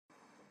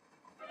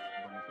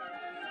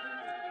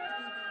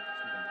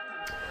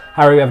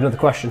Harry, we have another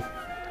question.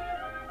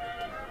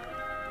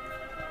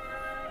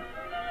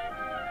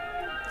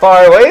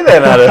 Fire away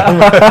then, Adam.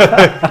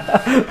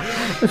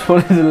 Just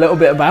wanted a little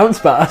bit of bounce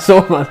back, that's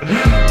all, man.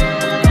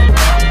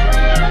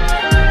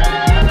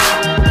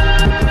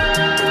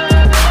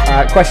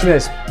 Question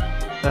is,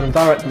 and I'm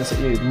directing this at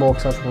you more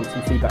because I just want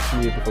some feedback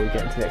from you before we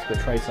get into the expert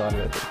trade side of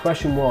it. But the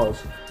question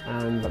was,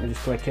 and let me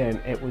just click in,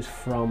 it was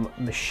from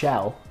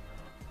Michelle.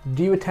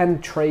 Do you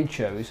attend trade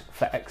shows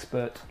for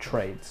expert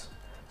trades?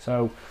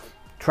 So,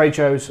 trade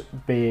shows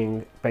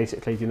being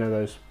basically, do you know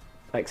those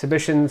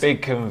exhibitions?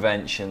 Big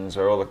conventions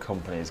where all the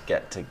companies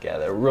get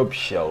together, rub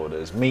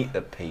shoulders, meet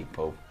the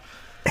people.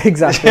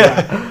 Exactly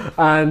that.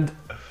 And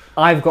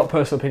I've got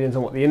personal opinions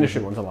on what the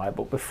industry ones are like,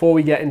 but before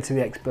we get into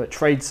the expert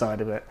trade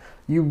side of it,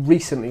 you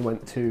recently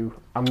went to,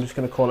 I'm just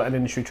going to call it an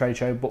industry trade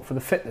show, but for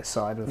the fitness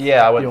side of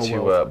I went your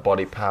to world.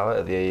 Body Power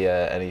at the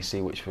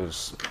NEC, which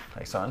was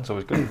exciting, so it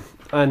was good.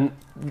 And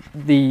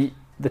the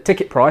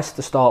ticket price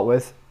to start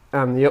with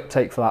and the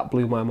uptake for that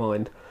blew my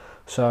mind.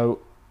 So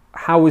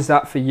how was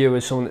that for you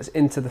as someone that's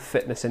into the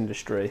fitness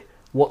industry?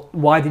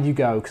 Why did you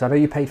go? Because I know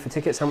you paid for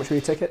tickets. How much were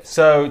your tickets?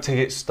 So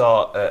tickets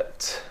start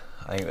at,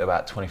 I think,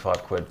 about 25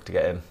 quid to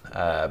get in.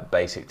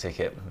 Basic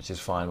ticket, which is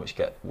fine.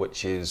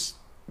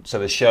 So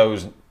the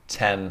show's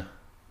 10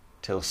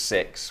 till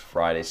 6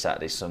 Friday,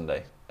 Saturday,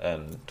 Sunday,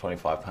 and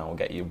 £25 will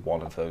get you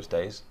one of those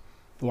days.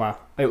 Wow,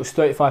 it was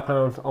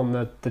 £35 on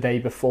the day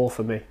before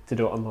for me to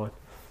do it online.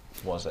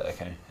 Was it?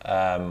 Okay.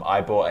 I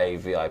bought a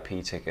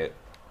VIP ticket,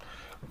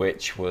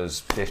 which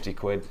was 50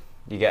 quid.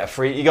 You got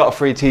a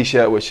free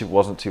T-shirt, which I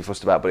wasn't too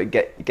fussed about, but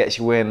it gets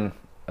you in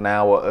an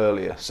hour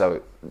earlier.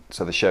 So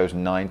the show's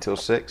 9 till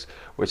 6,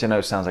 which I know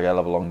sounds like a hell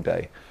of a long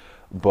day,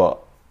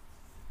 but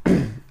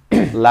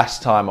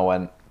last time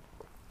I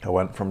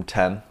went from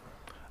 10,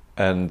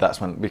 and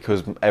that's when,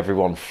 because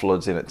everyone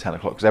floods in at 10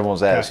 o'clock, because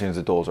everyone's there as soon as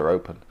the doors are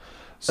open.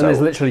 So, and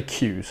there's literally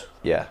queues.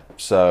 Yeah,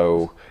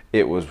 so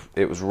it was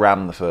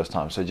rammed the first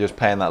time. So just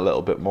paying that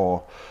little bit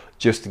more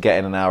just to get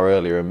in an hour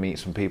earlier and meet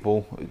some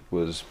people, it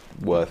was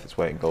worth its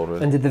weight in gold.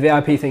 Really. And did the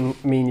VIP thing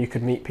mean you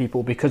could meet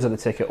people because of the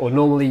ticket, or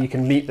normally you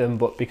can meet them,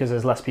 but because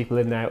there's less people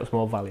in there, it was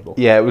more valuable?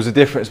 Yeah, it was a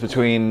difference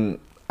between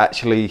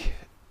actually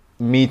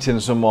meeting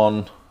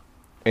someone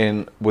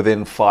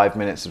within 5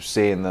 minutes of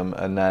seeing them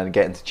and then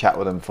getting to chat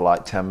with them for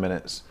like 10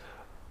 minutes,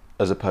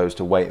 as opposed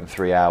to waiting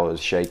 3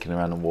 hours, shaking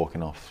around and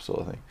walking off,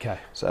 sort of thing. Okay.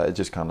 So it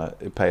just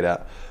it paid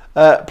out.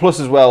 Plus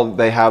as well,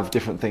 they have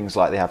different things,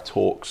 like they have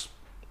talks.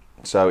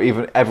 So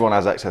everyone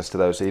has access to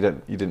those. So you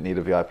didn't need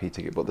a VIP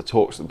ticket, but the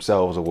talks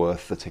themselves are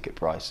worth the ticket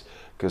price,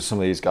 because some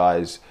of these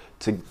guys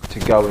to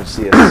go and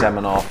see a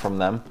seminar from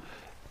them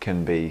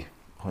can be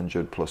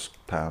 £100+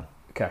 pound.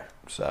 Okay.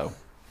 So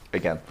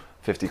again,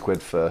 50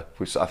 quid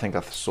I think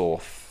I saw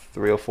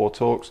 3 or 4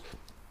 talks.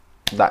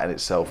 That in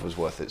itself was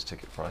worth its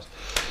ticket price.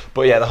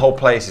 But yeah, the whole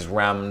place is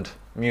rammed,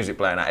 music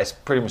playing out. It's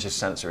pretty much a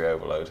sensory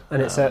overload.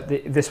 And it's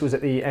this was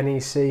at the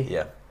NEC?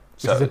 Yeah.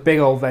 Which is a big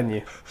old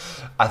venue.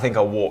 I think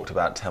I walked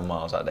about 10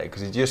 miles that day,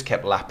 because he just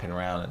kept lapping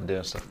around and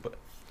doing stuff. But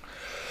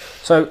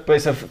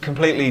it's a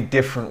completely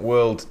different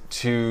world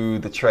to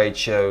the trade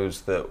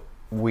shows that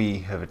we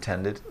have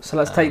attended. So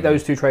let's take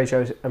those two trade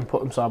shows and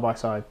put them side by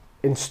side.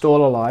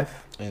 Installer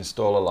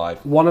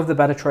Live. One of the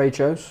better trade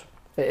shows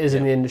it is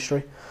in the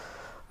industry.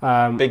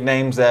 Big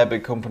names there,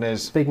 big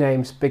companies. Big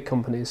names, big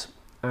companies.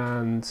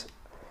 And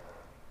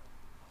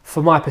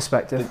from my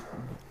perspective...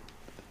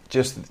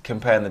 Just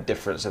comparing the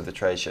difference of the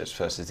trade shows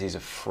first, is these are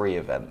free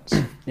events.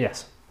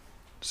 Yes.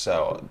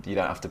 So you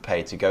don't have to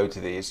pay to go to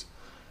these.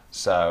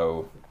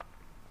 So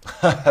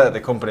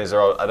the companies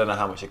I don't know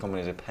how much the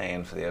companies are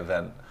paying for the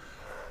event.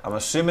 I'm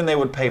assuming they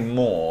would pay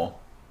more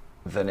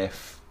than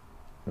if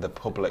the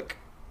public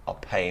are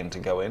paying to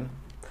go in.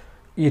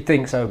 You'd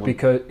think so,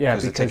 because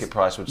the ticket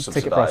price would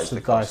subsidise the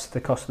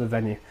cost of the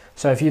venue.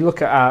 So if you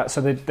look at,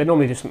 so they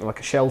normally do something like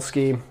a shell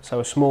scheme, so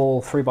a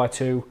small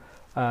 3x2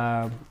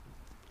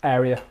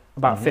 area,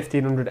 about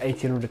 1,500,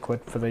 1,800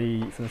 quid for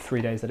the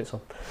 3 days that it's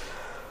on.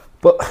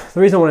 But the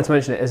reason I wanted to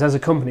mention it is, as a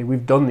company,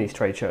 we've done these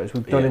trade shows.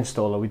 We've done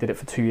Installer. We did it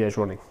for 2 years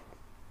running.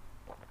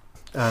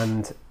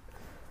 And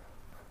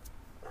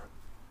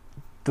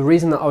the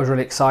reason that I was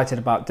really excited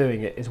about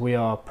doing it is we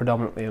are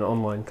predominantly an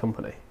online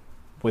company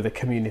with a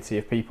community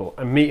of people,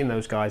 and meeting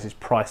those guys is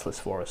priceless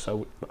for us.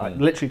 So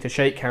literally to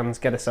shake hands,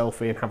 get a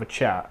selfie and have a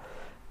chat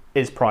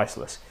is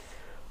priceless.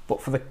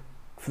 But for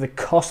the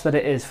cost that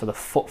it is, for the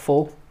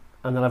footfall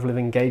and the level of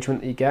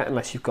engagement that you get,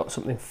 unless you've got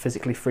something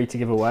physically free to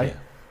give away,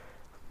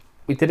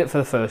 we did it for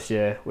the first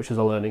year, which was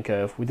a learning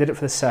curve. We did it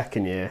for the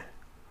second year,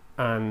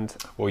 and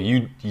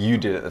you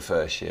did it the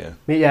first year.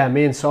 Me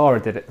and Sarah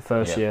did it the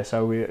first year.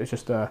 So it was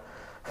just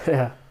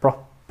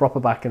proper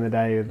back in the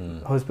day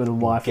with husband and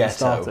wife and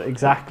starter.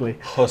 Exactly.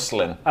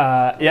 Hustling.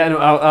 And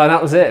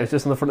that was it. It was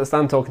just on the front of the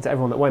stand talking to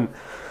everyone that went.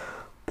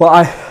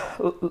 But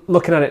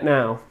looking at it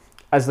now,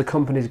 as the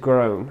company's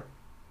grown,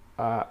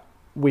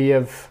 we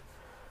have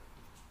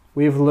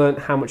learnt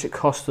how much it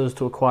costs us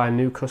to acquire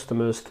new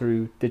customers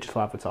through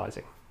digital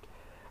advertising.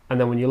 And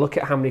then when you look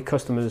at how many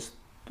customers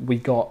we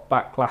got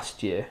back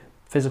last year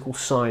physical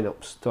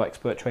sign-ups to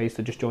Expert Trades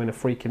to just join a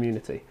free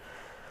community,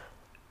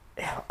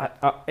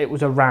 it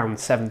was around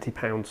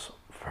 £70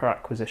 per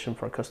acquisition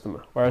for a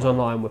customer, whereas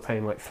online we're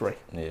paying like 3.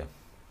 Yeah.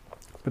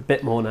 A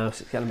bit more now,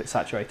 so it's getting a bit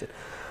saturated.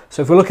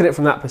 So if we look at it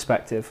from that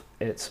perspective,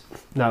 it's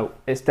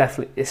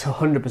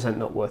 100%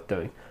 not worth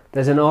doing.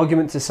 There's an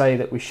argument to say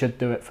that we should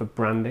do it for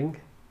branding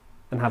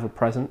and have a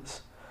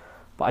presence,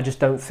 but I just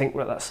don't think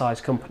we're at that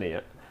size company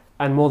yet.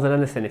 And more than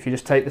anything, if you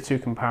just take the two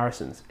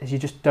comparisons, is you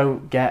just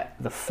don't get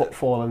the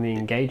footfall and the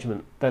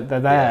engagement. They're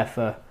there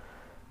for,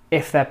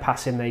 if they're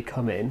passing, they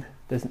come in.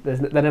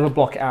 They never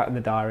block it out in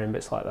the diary and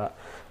bits like that.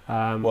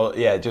 Well,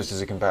 yeah, just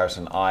as a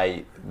comparison,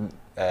 the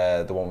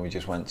one we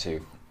just went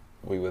to,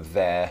 we were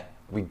there,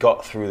 we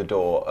got through the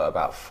door at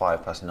about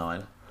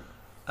 9:05,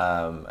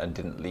 and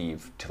didn't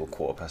leave till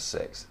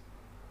 6:15.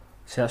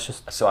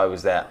 So I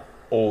was there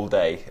all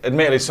day.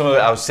 Admittedly, some of it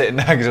I was sitting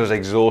there because I was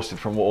exhausted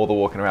from all the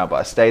walking around, but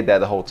I stayed there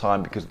the whole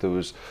time because there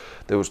was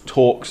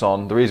talks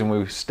on. The reason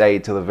we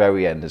stayed till the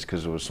very end is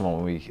because there was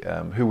someone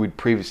who we'd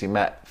previously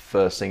met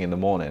first thing in the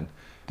morning,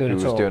 who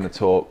was doing a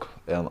talk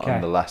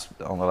on the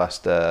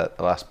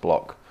last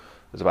block.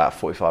 It was about a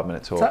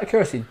 45-minute talk. Out of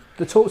curiosity,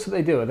 the talks that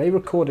they do, are they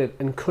recorded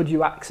and could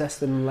you access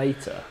them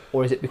later?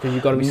 Or is it because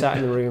you've got to be sat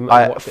in the room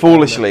and watch it?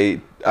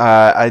 Foolishly,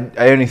 I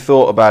only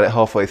thought about it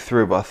halfway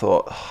through, but I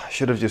thought I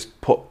should have just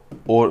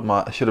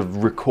I should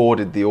have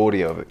recorded the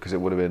audio of it because it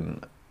would have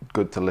been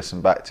good to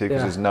listen back to,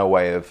 because there's no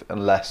way of,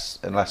 unless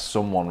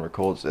someone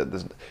records it,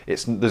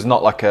 there's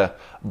not like a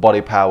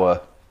Body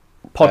Power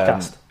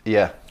podcast.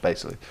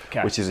 Basically,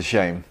 which is a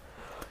shame.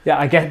 Yeah,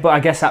 I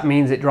guess that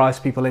means it drives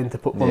people in to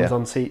put bums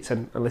on seats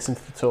and listen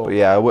to the talk. But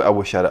yeah, I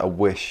wish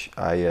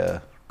I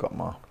got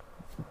my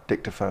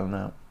dictaphone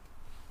out.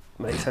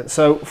 Makes sense.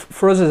 So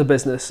for us as a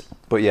business,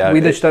 we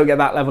just don't get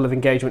that level of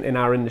engagement in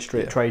our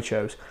industry at trade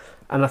shows.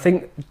 And I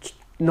think,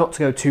 not to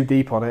go too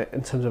deep on it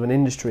in terms of an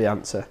industry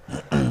answer,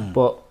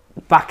 but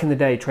back in the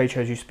day, trade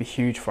shows used to be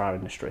huge for our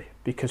industry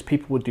because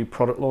people would do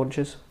product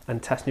launches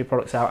and test new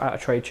products out at a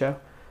trade show.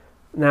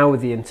 Now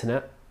with the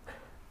internet,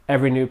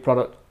 every new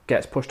product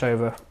gets pushed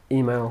over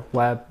email,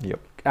 web,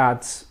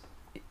 ads,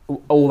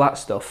 all that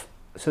stuff.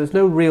 So there's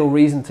no real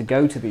reason to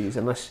go to these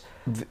unless...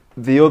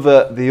 The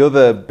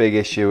other big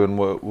issue, and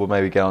we'll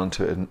maybe get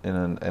onto it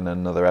in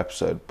another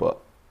episode, but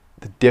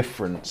the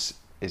difference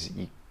is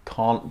you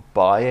can't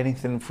buy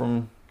anything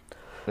from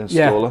the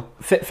installer.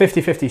 Yeah,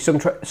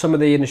 50-50. Some of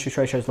the industry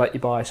trade shows let you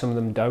buy, some of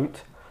them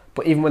don't.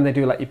 But even when they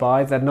do let you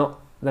buy, they're not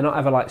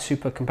ever like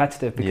super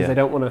competitive because they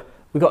don't want to...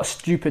 We've got a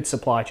stupid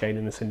supply chain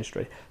in this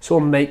industry.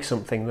 Someone makes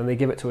something, then they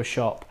give it to a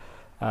shop,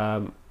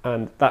 and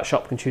that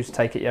shop can choose to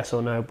take it, yes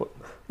or no. But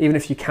even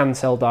if you can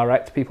sell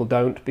direct, people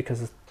don't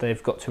because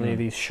they've got too many of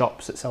these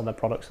shops that sell their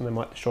products and they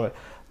might destroy it.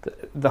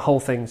 The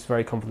whole thing's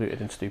very convoluted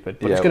and stupid,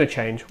 but it's going to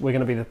change. We're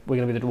going to be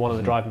one of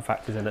the driving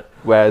factors in it.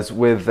 Whereas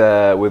with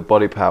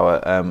Body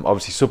Power,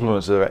 obviously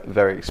supplements are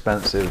very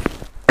expensive,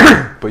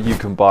 but you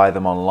can buy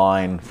them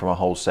online from a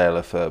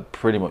wholesaler for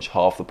pretty much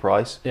half the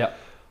price. Yeah.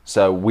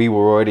 So we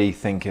were already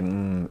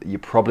thinking you're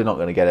probably not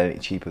going to get any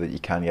cheaper than you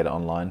can get it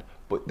online.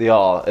 But they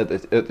are at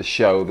the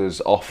show.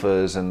 There's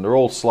offers, and they're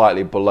all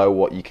slightly below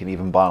what you can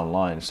even buy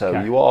online. So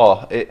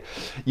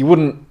you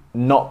wouldn't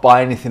not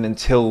buy anything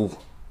until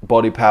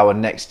Body Power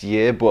next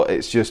year. But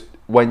it's just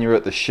when you're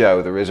at the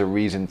show, there is a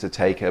reason to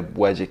take a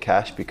wedge of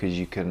cash because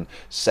you can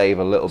save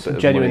a little bit of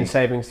money. Genuine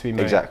savings to be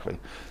made. Exactly.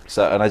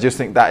 So, and I just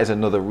think that is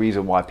another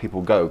reason why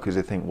people go, because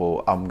they think,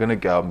 well, I'm going to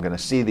go, I'm going to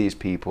see these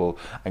people,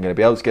 I'm going to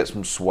be able to get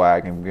some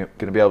swag, I'm going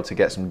to be able to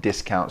get some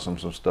discounts on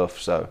some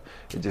stuff. So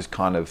it just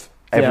kind of,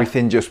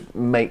 everything just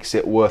makes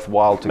it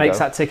worthwhile to go. Makes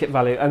that ticket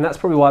value. And that's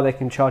probably why they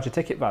can charge a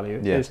ticket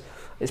value. Yeah.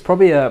 It's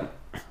probably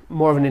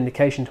more of an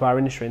indication to our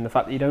industry in the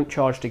fact that you don't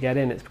charge to get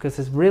in. It's because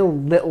there's real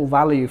little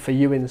value for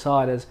you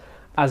inside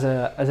as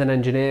an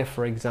engineer,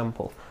 for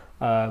example,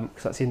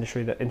 because that's the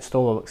industry that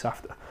installer looks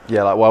after.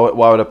 Yeah, like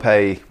why would I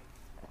pay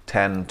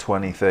 10,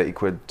 20, 30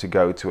 quid to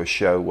go to a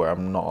show where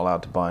I'm not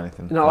allowed to buy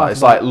anything?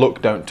 It's like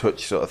look, don't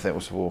touch sort of thing.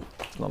 Well,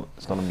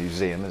 it's not a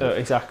museum, is it?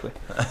 Exactly.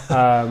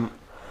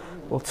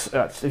 Well,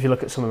 if you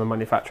look at some of the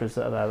manufacturers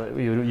that are there,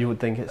 you would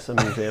think it's a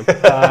museum.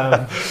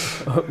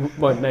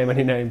 Won't name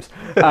any names.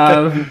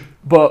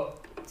 But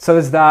so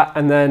there's that,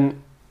 and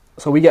then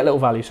so we get little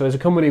value. So as a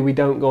company, we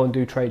don't go and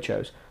do trade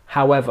shows.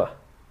 However,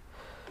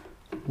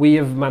 we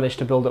have managed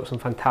to build up some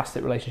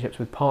fantastic relationships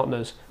with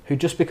partners who,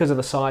 just because of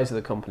the size of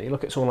the company,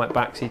 look at someone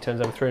like Baxi,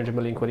 turns over 300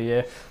 million quid a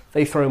year.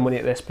 They throw money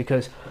at this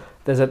because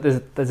there's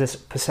this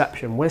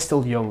perception. We're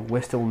still young,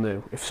 we're still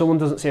new. If someone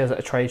doesn't see us at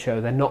a trade show,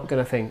 they're not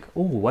going to think,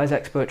 oh, where's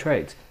Expert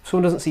Trades? If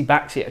someone doesn't see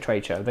Baxi at a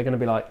trade show, they're going to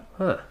be like,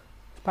 is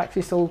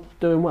Baxi still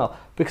doing well?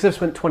 Because they've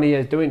spent 20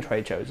 years doing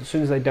trade shows. As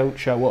soon as they don't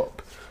show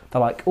up, they're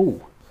like,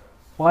 oh,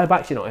 why are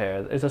Baxi not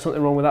here? Is there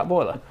something wrong with that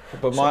boiler?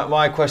 But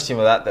my question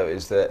with that though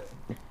is that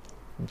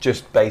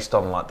just based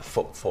on like the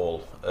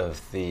footfall of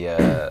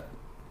the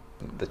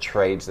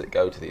trades that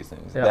go to these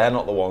things, they're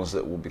not the ones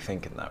that will be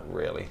thinking that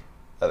really.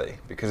 are they?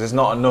 Because there's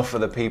not enough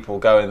of the people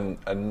going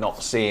and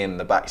not seeing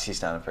the Baxi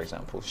stand, for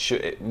example.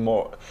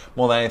 More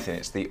than anything,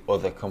 it's the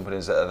other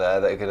companies that are there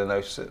that are going to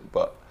notice it.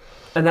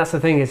 And that's the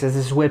thing is, there's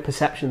this weird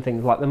perception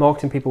thing. Like the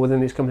marketing people within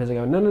these companies are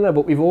going, no,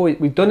 but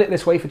we've done it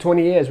this way for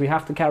 20 years. We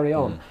have to carry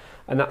on.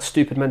 And that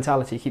stupid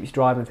mentality keeps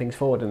driving things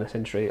forward in this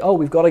industry. Oh,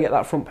 we've got to get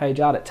that front page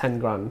ad at 10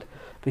 grand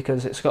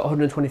because it's got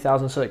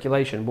 120,000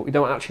 circulation, but we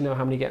don't actually know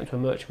how many get into a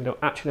merchant. We don't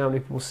actually know how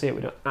many people see it.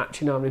 We don't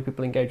actually know how many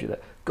people engage with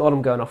it. God,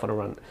 I'm going off on a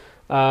rant.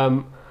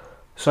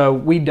 So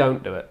we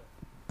don't do it,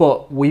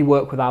 but we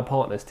work with our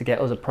partners to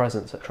get us a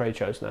presence at trade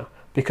shows now.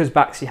 Because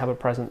Baxi have a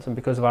presence and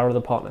because of our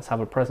other partners have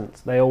a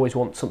presence, they always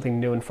want something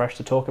new and fresh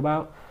to talk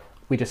about.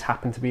 We just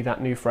happen to be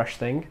that new, fresh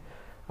thing.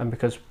 And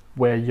because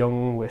we're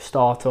young, we're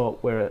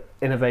startup, we're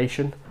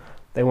innovation,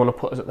 they want to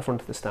put us at the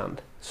front of the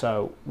stand.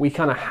 So we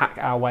kind of hack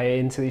our way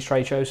into these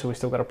trade shows so we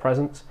still got a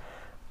presence,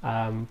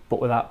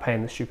 but without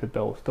paying the stupid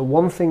bills. The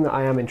one thing that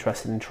I am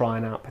interested in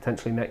trying out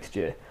potentially next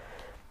year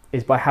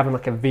is by having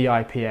like a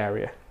VIP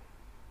area.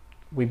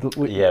 We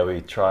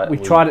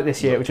tried it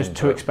this year. It was just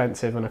too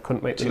expensive, and I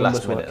couldn't make the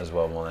numbers work. Last minute as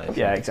well, more than anything.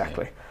 Yeah,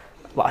 exactly.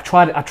 Like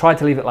I tried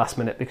to leave it last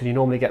minute because you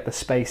normally get the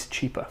space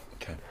cheaper.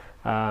 Okay.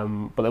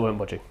 But they weren't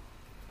budging.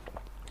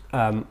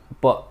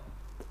 But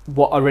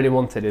what I really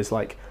wanted is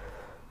like,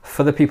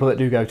 for the people that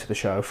do go to the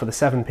show, for the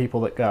 7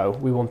 people that go,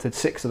 we wanted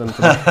 6 of them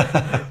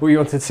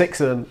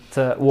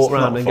to walk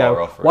around and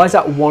go, why is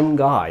that one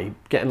guy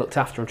getting looked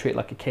after and treated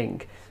like a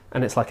king?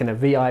 And it's like in a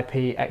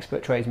VIP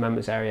expert trades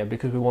members area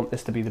because we want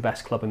this to be the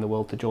best club in the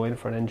world to join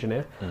for an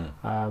engineer.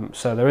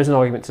 So there is an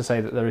argument to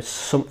say that there is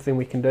something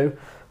we can do,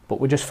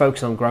 but we're just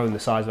focusing on growing the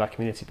size of our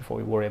community before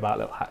we worry about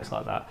little hacks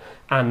like that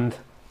and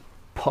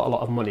put a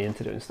lot of money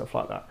into doing stuff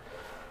like that.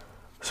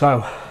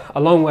 So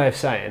a long way of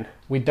saying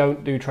we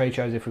don't do trade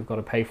shows if we've got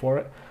to pay for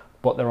it,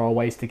 but there are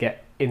ways to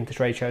get into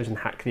trade shows and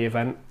hack the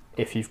event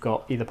if you've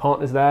got either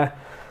partners there.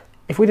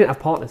 If we didn't have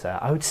partners there,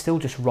 I would still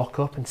just rock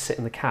up and sit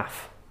in the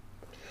cafe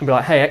and be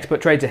like, hey,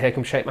 expert trades are here,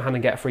 come shake my hand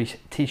and get a free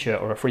t-shirt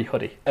or a free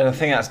hoodie. And I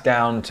think that's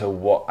down to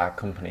what our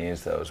company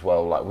is though as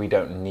well. Like we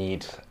don't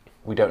need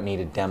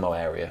a demo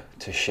area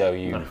to show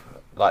you. No.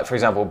 Like for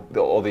example,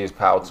 all these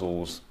power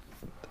tools,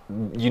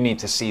 you need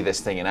to see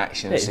this thing in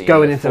action. It's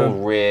going into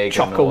full rig,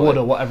 chock or wood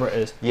or whatever it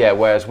is. Yeah,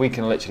 whereas we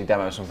can literally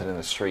demo something in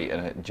the street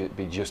and it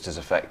be just as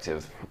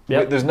effective.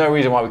 Yep. There's no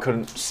reason why we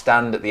couldn't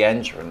stand at the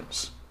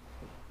entrance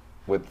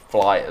with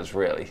flyers,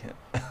 really.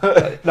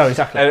 No,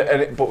 exactly.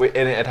 And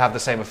it'd have the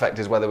same effect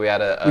as whether we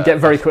had we get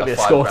very quickly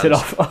escorted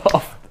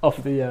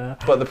off the.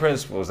 But the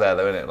principle's there,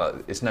 though, isn't it? Like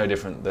it's no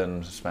different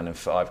than spending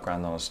 $5,000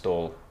 on a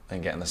stall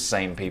and getting the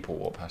same people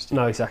walk past you.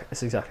 No, exactly.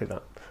 It's exactly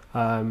that.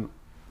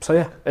 So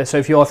yeah. So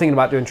if you're thinking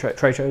about doing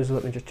trade shows,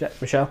 let me just check,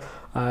 Michelle.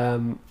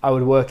 I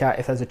would work out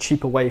if there's a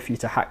cheaper way for you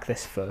to hack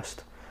this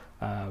first.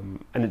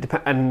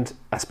 And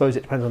I suppose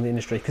it depends on the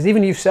industry, because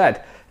even you've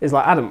said is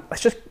like, Adam,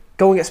 let's just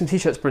go and get some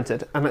t-shirts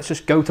printed and let's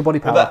just go to Body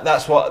Power. Well,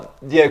 that's what,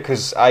 yeah,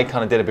 because I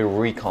kind of did a bit of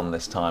recon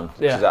this time.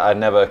 Yeah. I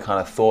never kind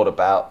of thought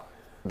about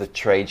the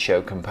trade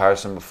show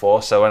comparison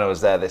before. So when I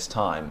was there this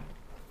time,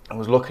 I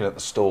was looking at the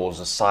stalls,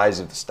 the size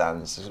of the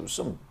stands. There was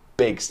some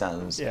big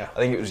stands. Yeah. I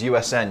think it was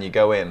USN. You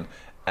go in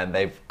and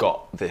they've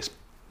got this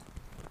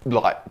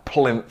like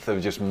plinth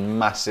of just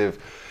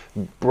massive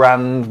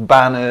brand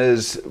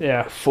banners,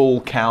 full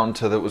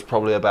counter that was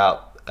probably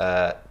about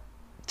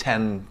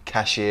 10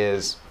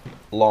 cashiers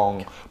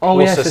long,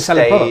 plus a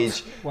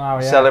stage,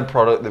 selling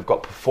product. They've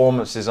got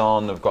performances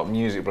on, they've got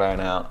music blowing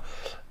out,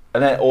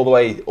 and then all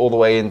the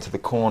way into the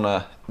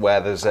corner where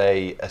there's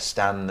a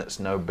stand that's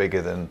no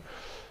bigger than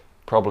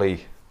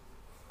probably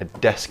a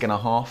desk and a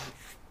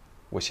half,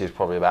 which is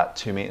probably about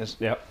 2 meters.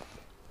 Yep.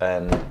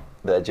 And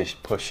they're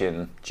just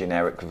pushing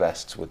generic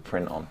vests with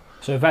print on.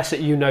 So vests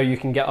that you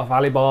can get off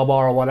Alibaba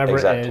or whatever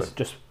it is,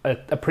 just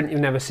a print you've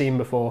never seen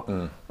before,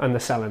 and they're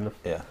selling them.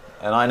 Yeah.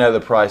 And I know the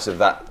price of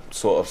that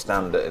sort of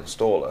standard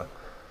installer,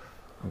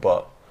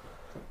 but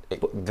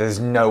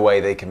there's no way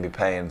they can be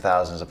paying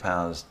thousands of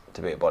pounds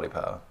to be at Body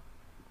Power.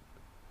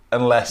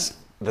 Unless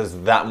there's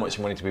that much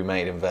money to be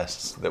made in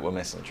vests that we're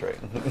missing a trick.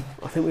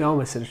 I think we are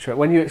missing a trick.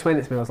 When you explained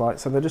it to me, I was like,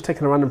 so they're just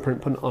taking a random print,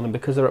 putting it on, and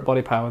because they're at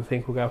Body Power, and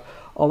think will go,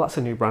 oh, that's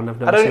a new brand, I've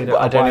never seen it.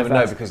 I don't even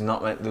know, because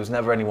there was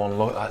never anyone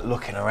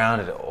looking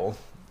around at it all.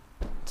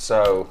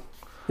 So...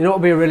 You know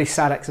what would be a really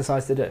sad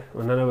exercise to do?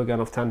 And I know we're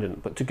going off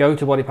tangent, but to go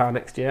to Body Power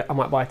next year, I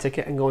might buy a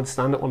ticket and go and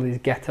stand at one of these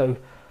ghetto,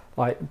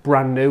 like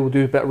brand new. We'll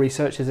do a bit of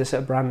research. Is this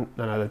a brand?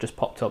 No, they've just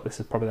popped up. This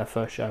is probably their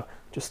first show.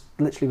 Just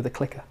literally with a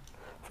clicker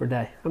for a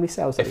day. How many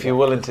sales? If you're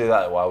willing to do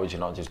that, why would you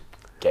not just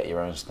get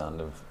your own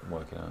stand and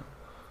work it out?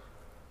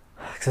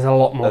 Because there's a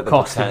lot more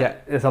cost to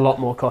get. There's a lot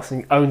more cost.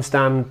 Own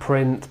stand,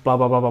 print, blah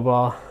blah blah blah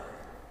blah.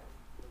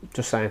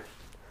 Just saying.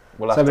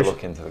 We'll have to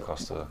look into the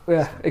cost of it.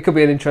 Yeah, it could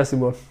be an interesting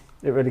one.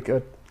 It really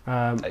could.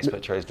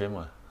 Expert Trades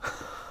Dreamwear.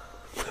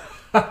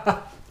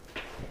 I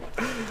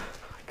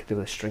could do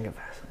a string of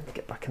this.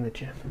 Get back in the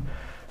gym.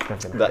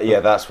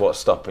 That's what's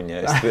stopping you.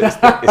 It's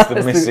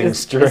the missing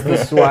string. It's the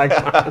swag.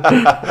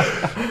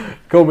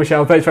 Cool,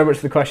 Michelle. Thanks very much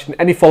for the question.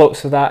 Any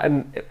follow-ups for that?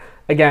 And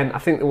again, I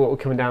think that what we're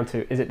coming down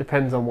to is it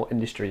depends on what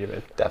industry you're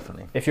in.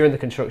 Definitely. If you're in the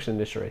construction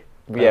industry,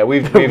 Yeah,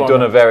 we've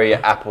done a very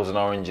apples and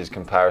oranges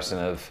comparison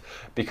of,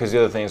 because the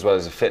other thing as well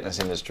as the fitness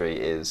industry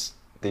is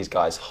these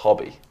guys'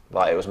 hobby.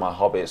 Like, it was my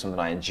hobby, it's something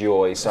I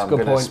enjoy, so I'm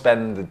going to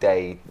spend the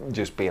day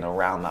just being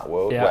around that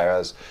world. Yeah.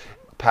 Whereas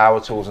power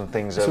tools and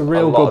things, a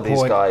lot of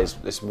these guys,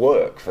 it's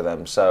work for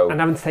them. So, and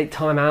having to take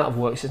time out of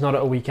work, so it's not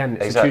at a weekend,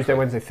 it's a Tuesday,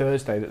 Wednesday,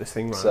 Thursday that this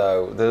thing runs.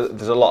 So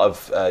there's a lot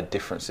of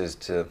differences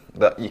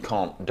that you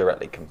can't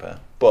directly compare,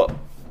 but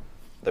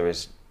there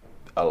is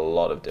a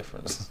lot of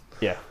difference.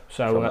 Yeah,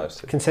 so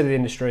consider the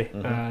industry,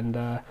 and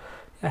yeah,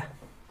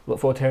 look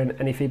forward to hearing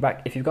any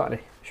feedback if you've got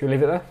any. Should we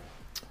leave it there?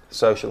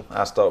 Social,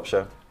 our Startup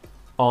Show.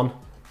 On?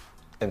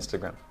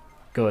 Instagram.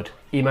 Good.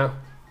 Email?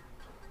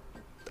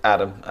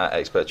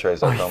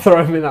 Adam@experttrades.com. Oh,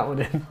 throw me that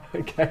one in.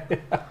 Okay.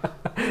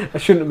 I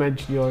shouldn't have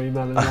mentioned your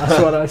email in the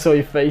last one. I saw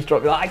your face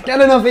drop. You're like, I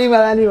get enough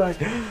email anyway.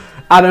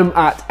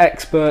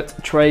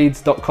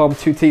 Adam@experttrades.com.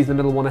 2 T's in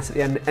the middle, 1 S at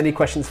the end. Any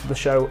questions for the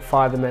show,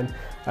 fire them in.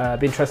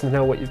 Be interested to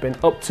know what you've been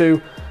up to.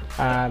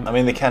 I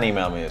mean, they can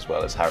email me as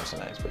well. It's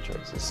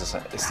Harrison@experttrades.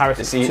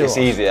 It's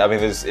easy. I mean,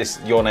 it's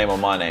your name or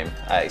my name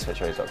at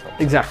experttrades.com.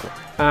 Exactly.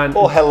 And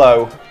or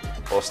hello,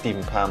 or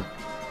Stephen Pam.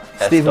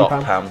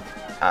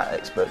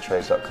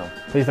 S.Pam@experttrades.com.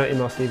 Please don't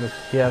email Stephen.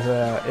 He has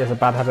a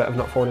bad habit of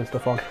not forwarding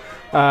stuff on.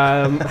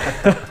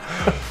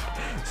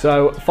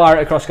 So fire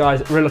it across,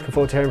 guys. Really looking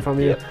forward to hearing from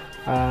you,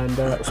 and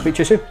speak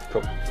to you soon.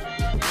 Cool.